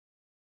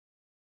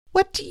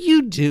What do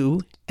you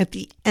do at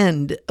the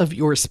end of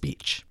your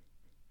speech?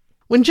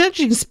 When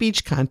judging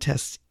speech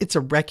contests, it's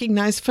a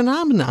recognized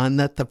phenomenon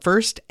that the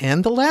first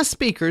and the last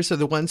speakers are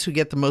the ones who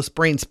get the most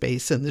brain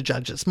space in the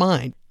judge's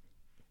mind.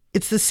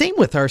 It's the same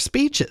with our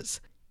speeches.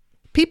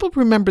 People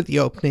remember the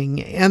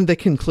opening and the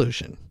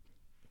conclusion.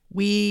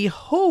 We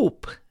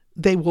hope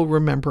they will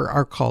remember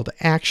our call to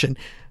action,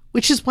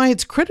 which is why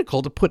it's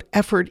critical to put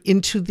effort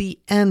into the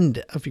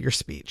end of your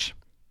speech.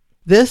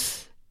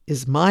 This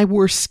is my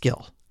worst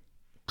skill.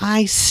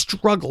 I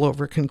struggle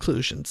over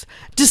conclusions.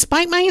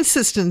 Despite my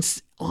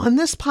insistence on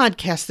this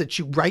podcast that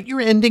you write your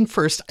ending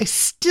first, I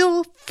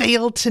still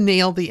fail to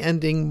nail the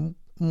ending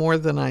more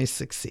than I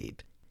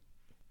succeed.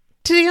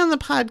 Today on the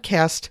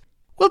podcast,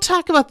 we'll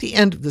talk about the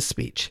end of the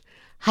speech,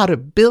 how to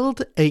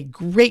build a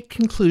great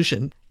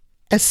conclusion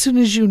as soon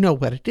as you know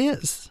what it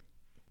is.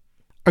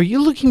 Are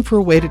you looking for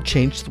a way to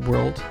change the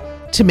world,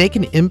 to make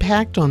an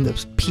impact on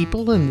the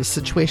people and the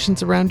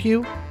situations around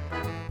you?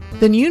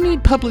 Then you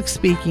need public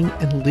speaking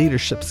and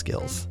leadership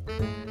skills.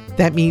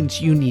 That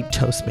means you need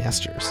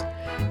Toastmasters.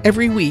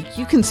 Every week,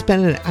 you can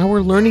spend an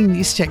hour learning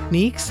these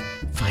techniques,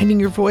 finding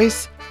your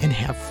voice, and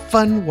have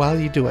fun while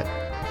you do it.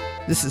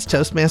 This is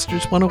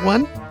Toastmasters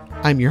 101.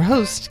 I'm your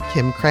host,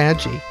 Kim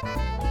Craggy.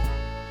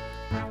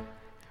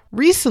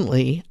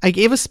 Recently, I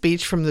gave a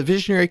speech from the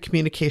Visionary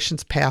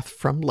Communications Path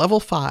from Level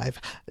 5,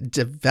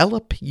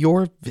 Develop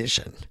Your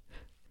Vision.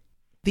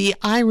 The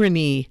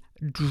irony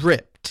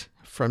dripped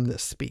from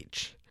this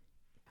speech.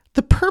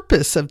 The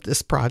purpose of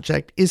this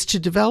project is to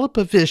develop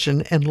a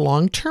vision and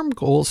long-term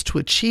goals to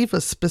achieve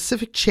a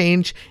specific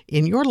change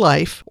in your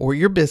life or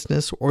your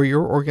business or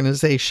your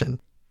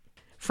organization.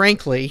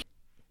 Frankly,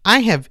 I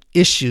have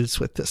issues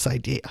with this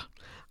idea.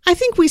 I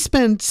think we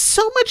spend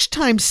so much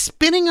time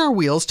spinning our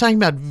wheels talking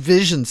about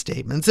vision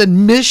statements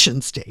and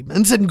mission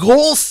statements and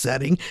goal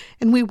setting,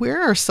 and we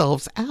wear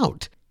ourselves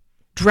out,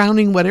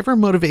 drowning whatever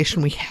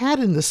motivation we had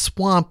in the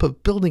swamp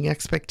of building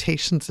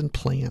expectations and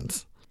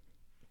plans.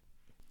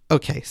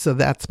 Okay, so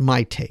that's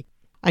my take.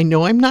 I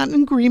know I'm not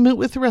in agreement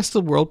with the rest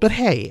of the world, but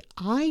hey,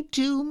 I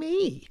do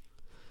me.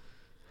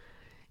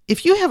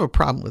 If you have a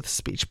problem with a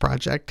speech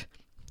project,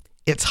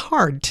 it's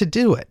hard to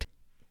do it.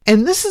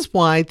 And this is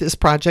why this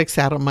project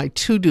sat on my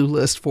to-do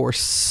list for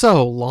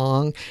so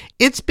long.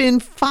 It's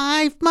been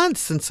 5 months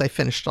since I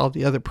finished all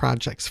the other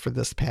projects for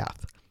this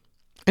path.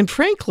 And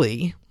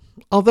frankly,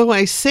 although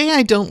I say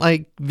I don't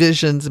like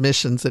visions,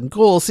 missions, and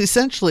goals,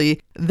 essentially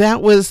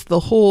that was the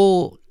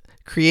whole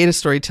creative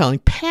storytelling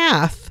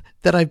path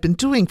that I've been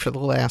doing for the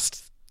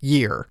last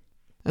year.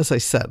 As I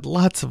said,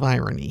 lots of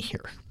irony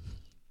here.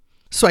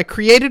 So I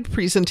created a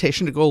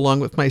presentation to go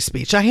along with my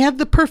speech. I had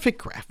the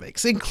perfect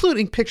graphics,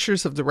 including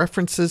pictures of the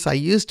references I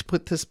used to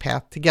put this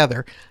path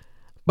together.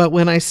 But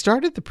when I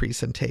started the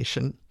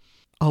presentation,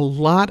 a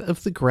lot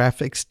of the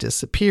graphics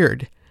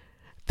disappeared.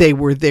 They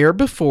were there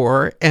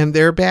before and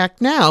they're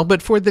back now,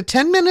 but for the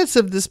 10 minutes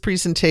of this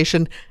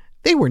presentation,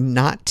 they were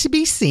not to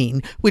be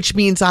seen, which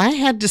means I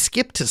had to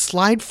skip to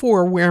slide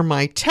 4 where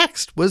my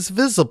text was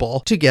visible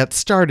to get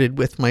started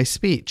with my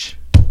speech.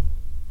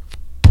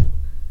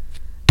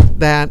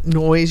 That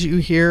noise you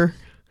hear,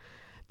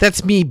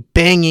 that's me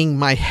banging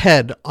my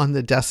head on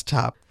the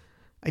desktop.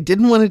 I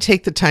didn't want to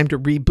take the time to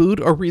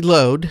reboot or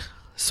reload,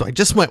 so I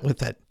just went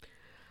with it.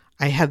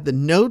 I had the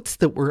notes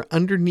that were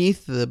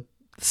underneath the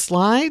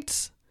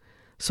slides,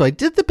 so I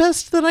did the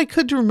best that I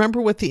could to remember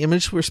what the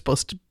image were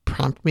supposed to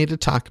prompt me to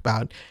talk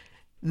about.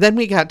 Then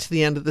we got to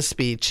the end of the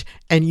speech,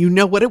 and you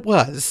know what it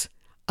was,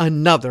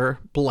 another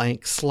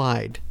blank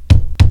slide.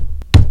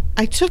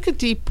 I took a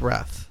deep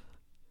breath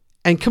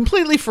and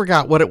completely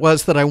forgot what it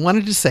was that I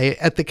wanted to say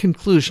at the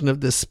conclusion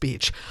of this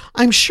speech.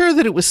 I'm sure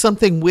that it was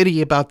something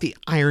witty about the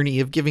irony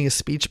of giving a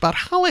speech about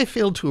how I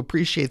failed to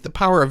appreciate the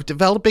power of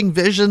developing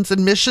visions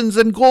and missions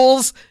and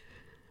goals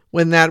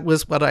when that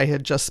was what I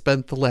had just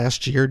spent the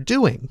last year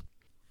doing.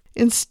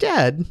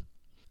 Instead,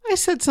 I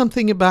said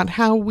something about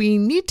how we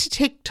need to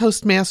take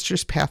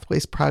Toastmasters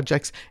Pathways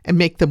projects and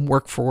make them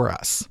work for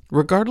us,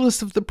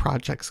 regardless of the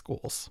project's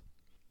goals.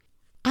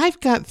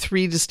 I've got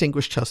 3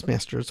 Distinguished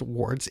Toastmasters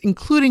awards,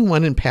 including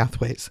one in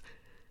Pathways.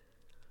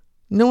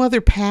 No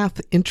other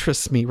path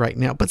interests me right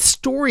now, but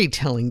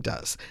storytelling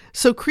does.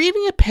 So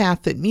creating a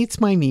path that meets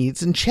my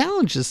needs and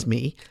challenges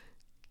me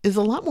is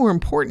a lot more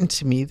important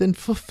to me than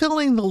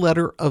fulfilling the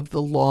letter of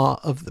the law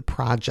of the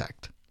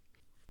project.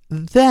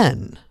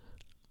 Then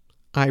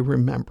I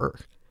remember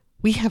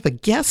we have a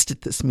guest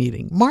at this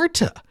meeting,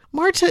 Marta.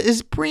 Marta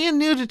is brand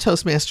new to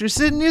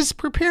Toastmasters and is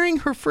preparing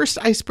her first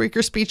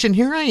icebreaker speech, and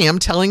here I am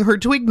telling her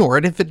to ignore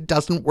it if it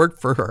doesn't work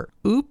for her.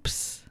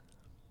 Oops.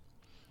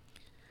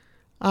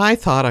 I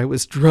thought I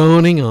was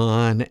droning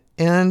on,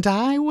 and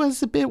I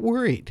was a bit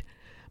worried.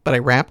 But I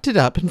wrapped it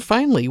up and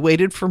finally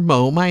waited for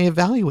Mo, my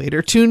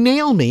evaluator, to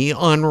nail me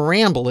on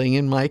rambling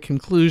in my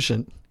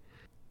conclusion.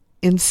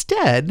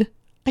 Instead,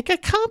 I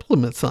got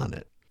compliments on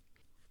it.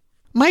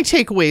 My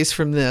takeaways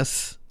from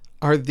this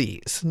are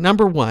these.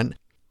 Number 1,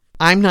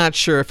 I'm not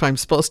sure if I'm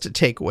supposed to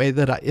take away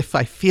that if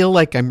I feel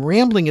like I'm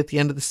rambling at the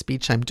end of the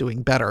speech, I'm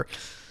doing better.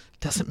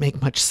 Doesn't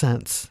make much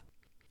sense.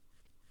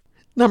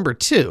 Number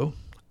 2,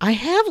 I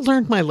have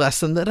learned my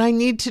lesson that I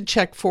need to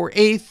check for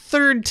a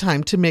third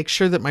time to make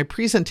sure that my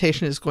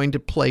presentation is going to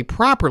play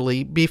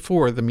properly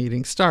before the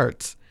meeting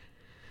starts.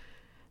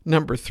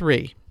 Number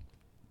 3,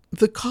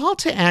 the call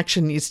to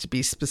action needs to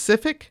be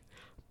specific,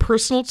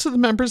 personal to the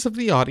members of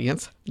the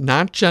audience,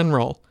 not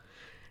general,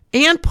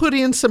 and put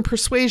in some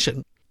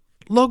persuasion,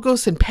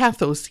 logos and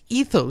pathos,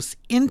 ethos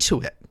into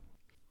it.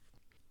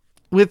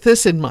 With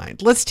this in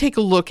mind, let's take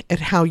a look at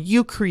how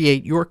you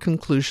create your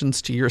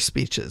conclusions to your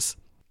speeches.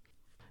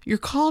 Your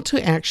call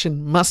to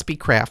action must be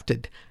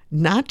crafted,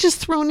 not just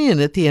thrown in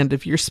at the end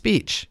of your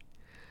speech.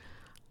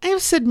 I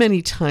have said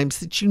many times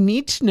that you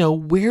need to know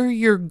where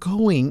you're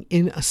going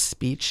in a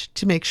speech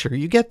to make sure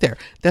you get there.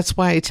 That's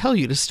why I tell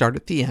you to start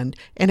at the end,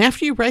 and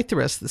after you write the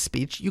rest of the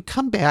speech, you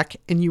come back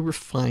and you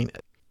refine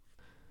it.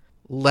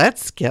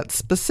 Let's get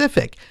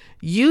specific.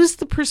 Use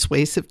the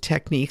persuasive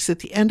techniques at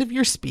the end of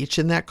your speech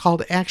in that call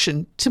to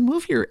action to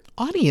move your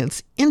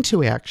audience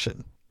into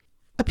action.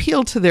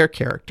 Appeal to their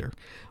character,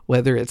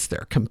 whether it's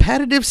their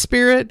competitive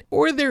spirit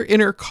or their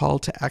inner call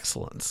to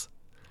excellence.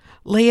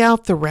 Lay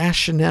out the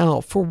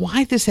rationale for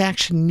why this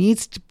action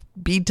needs to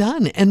be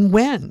done and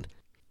when.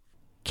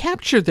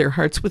 Capture their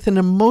hearts with an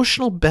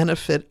emotional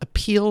benefit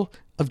appeal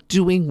of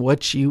doing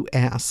what you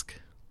ask.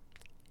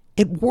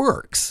 It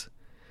works,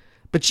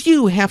 but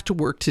you have to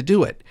work to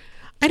do it.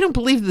 I don't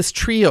believe this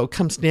trio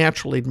comes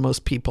naturally to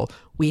most people.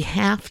 We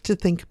have to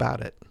think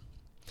about it.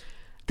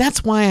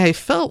 That's why I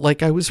felt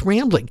like I was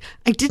rambling.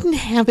 I didn't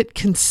have it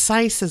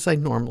concise as I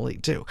normally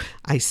do.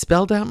 I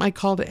spelled out my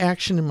call to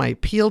action and my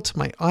appeal to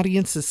my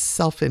audience's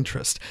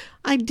self-interest.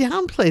 I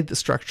downplayed the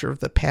structure of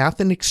the path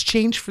in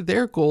exchange for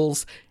their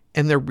goals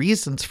and their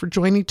reasons for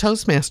joining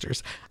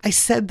Toastmasters. I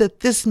said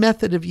that this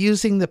method of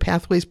using the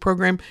Pathways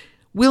program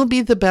will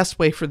be the best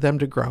way for them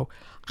to grow.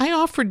 I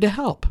offered to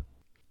help.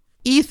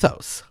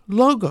 Ethos,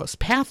 logos,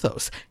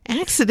 pathos.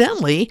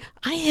 Accidentally,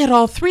 I had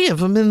all three of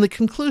them in the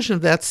conclusion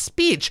of that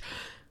speech.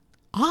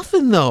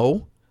 Often,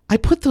 though, I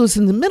put those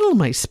in the middle of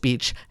my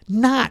speech,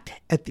 not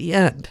at the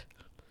end.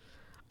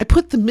 I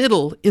put the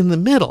middle in the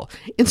middle.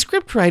 In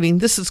script writing,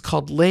 this is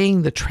called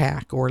laying the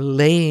track or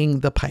laying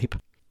the pipe.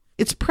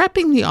 It's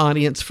prepping the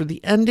audience for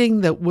the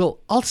ending that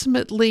will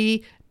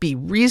ultimately be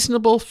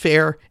reasonable,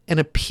 fair, and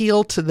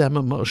appeal to them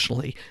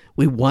emotionally.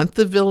 We want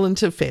the villain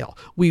to fail.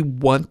 We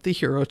want the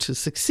hero to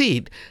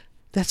succeed.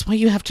 That's why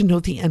you have to know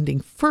the ending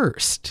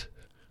first.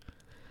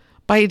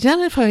 By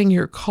identifying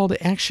your call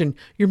to action,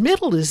 your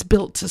middle is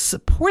built to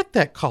support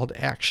that call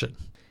to action.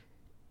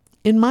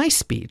 In my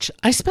speech,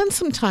 I spent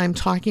some time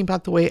talking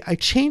about the way I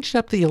changed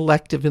up the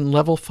elective in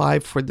level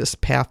 5 for this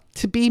path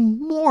to be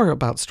more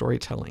about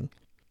storytelling.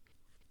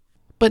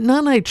 But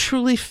none I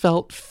truly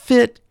felt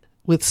fit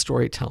with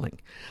storytelling.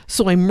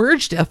 So I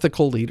merged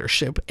ethical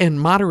leadership and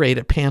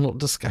moderated panel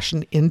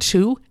discussion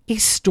into a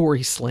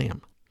story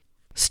slam.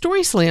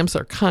 Story slams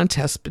are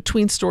contests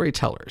between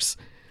storytellers.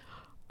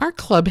 Our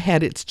club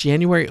had its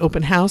January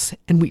open house,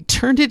 and we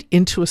turned it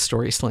into a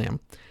story slam.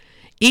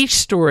 Each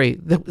story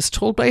that was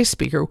told by a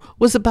speaker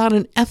was about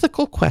an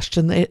ethical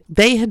question that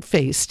they had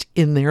faced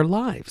in their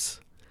lives.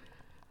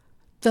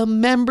 The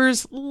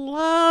members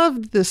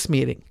loved this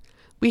meeting.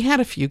 We had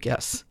a few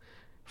guests.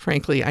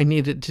 Frankly, I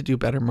needed to do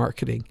better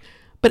marketing.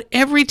 But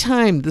every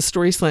time the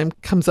Story Slam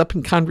comes up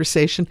in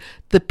conversation,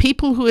 the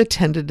people who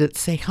attended it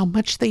say how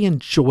much they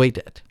enjoyed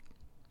it.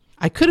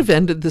 I could have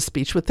ended the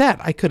speech with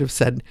that. I could have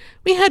said,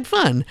 "We had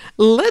fun.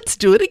 Let's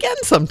do it again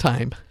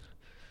sometime."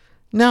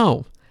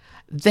 No,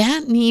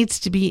 that needs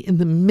to be in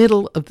the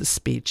middle of the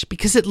speech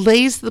because it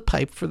lays the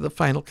pipe for the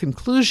final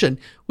conclusion,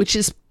 which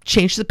is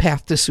change the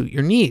path to suit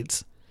your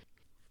needs.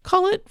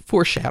 Call it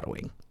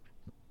foreshadowing.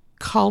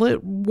 Call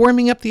it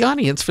warming up the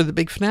audience for the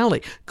big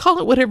finale. Call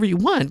it whatever you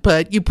want,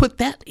 but you put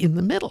that in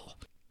the middle.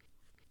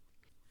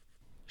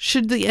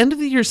 Should the end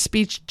of your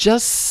speech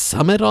just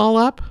sum it all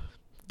up?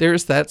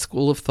 There's that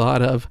school of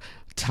thought of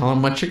tell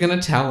them what you're going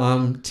to tell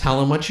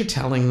them what you're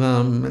telling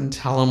them, and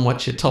tell them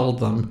what you told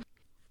them,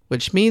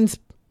 which means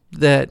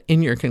that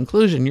in your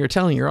conclusion, you're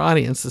telling your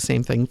audience the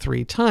same thing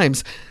 3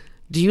 times.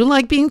 Do you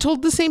like being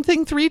told the same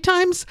thing 3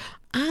 times?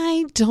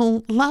 I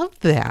don't love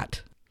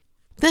that.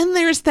 Then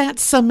there's that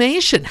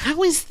summation.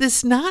 How is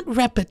this not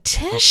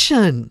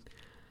repetition?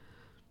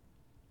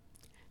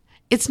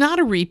 It's not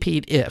a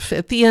repeat if,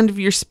 at the end of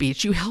your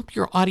speech, you help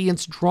your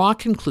audience draw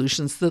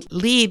conclusions that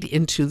lead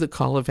into the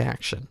call of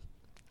action.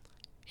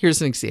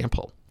 Here's an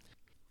example.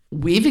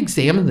 We've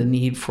examined the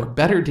need for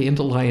better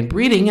dandelion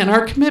breeding and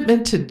our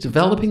commitment to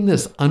developing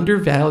this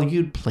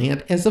undervalued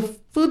plant as a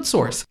food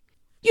source.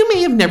 You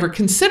may have never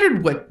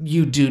considered what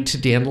you do to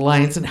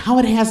dandelions and how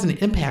it has an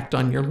impact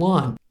on your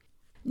lawn.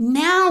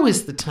 Now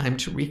is the time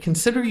to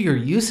reconsider your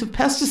use of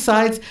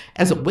pesticides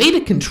as a way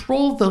to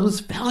control those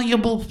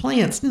valuable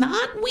plants,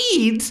 not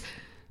weeds,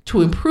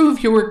 to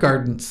improve your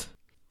gardens.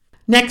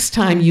 Next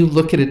time you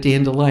look at a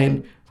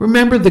dandelion,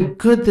 remember the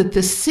good that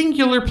this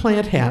singular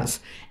plant has,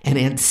 and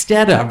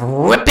instead of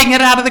ripping it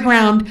out of the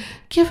ground,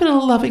 give it a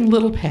loving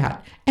little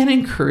pat, an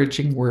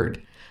encouraging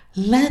word.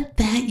 Let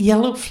that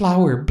yellow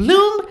flower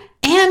bloom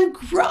and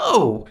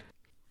grow.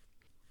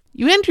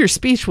 You end your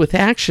speech with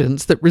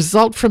actions that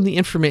result from the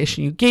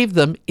information you gave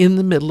them in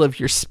the middle of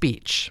your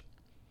speech.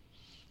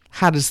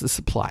 How does this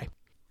apply?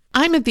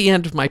 I'm at the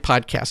end of my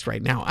podcast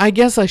right now. I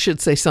guess I should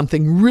say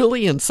something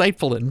really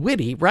insightful and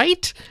witty,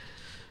 right?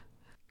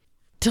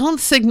 Don't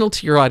signal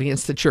to your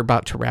audience that you're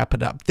about to wrap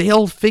it up.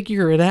 They'll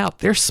figure it out.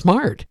 They're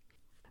smart.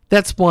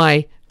 That's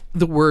why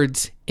the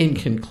words "in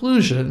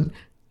conclusion,"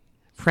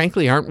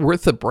 frankly, aren't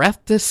worth the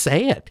breath to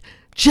say it.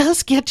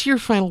 Just get to your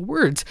final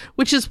words,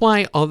 which is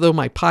why, although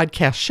my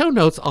podcast show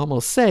notes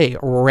almost say,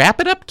 "Wrap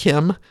it up,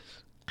 Kim,"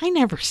 I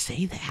never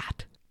say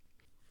that.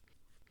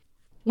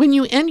 When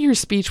you end your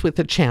speech with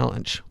a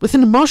challenge, with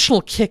an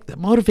emotional kick that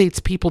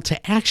motivates people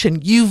to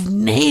action, you've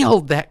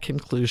nailed that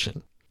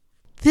conclusion.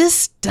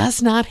 This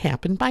does not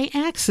happen by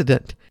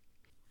accident.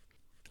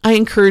 I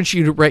encourage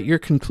you to write your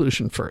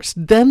conclusion first,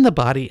 then the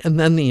body, and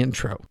then the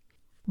intro.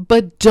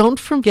 But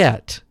don't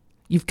forget,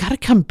 you've got to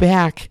come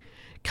back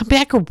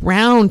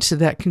around to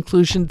that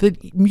conclusion that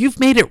you've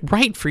made it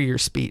right for your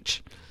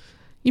speech.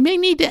 You may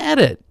need to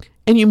edit,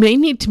 and you may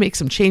need to make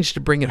some change to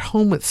bring it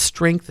home with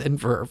strength and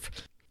verve.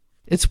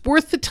 It's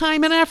worth the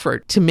time and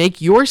effort to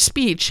make your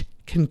speech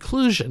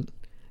conclusion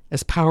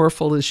as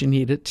powerful as you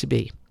need it to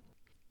be.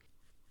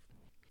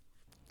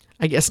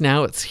 I guess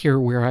now it's here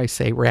where I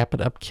say, wrap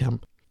it up, Kim.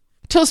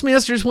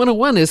 Toastmasters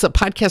 101 is a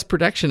podcast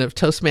production of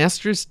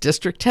Toastmasters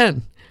District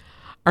 10.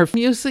 Our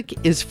music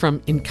is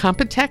from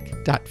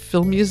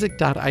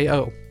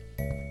incompetech.filmmusic.io.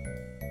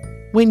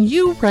 When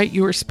you write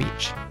your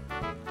speech,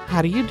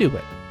 how do you do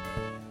it?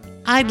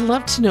 I'd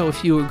love to know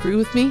if you agree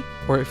with me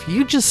or if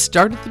you just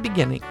start at the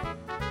beginning.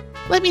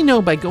 Let me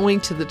know by going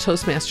to the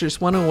Toastmasters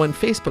 101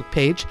 Facebook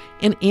page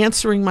and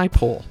answering my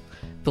poll.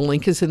 The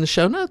link is in the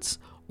show notes,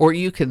 or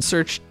you can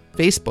search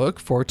Facebook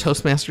for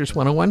Toastmasters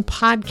 101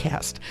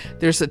 podcast.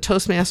 There's a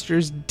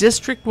Toastmasters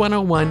District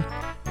 101,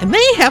 and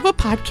they have a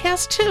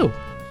podcast too.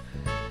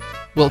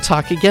 We'll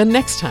talk again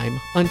next time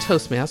on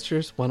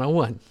Toastmasters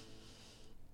 101.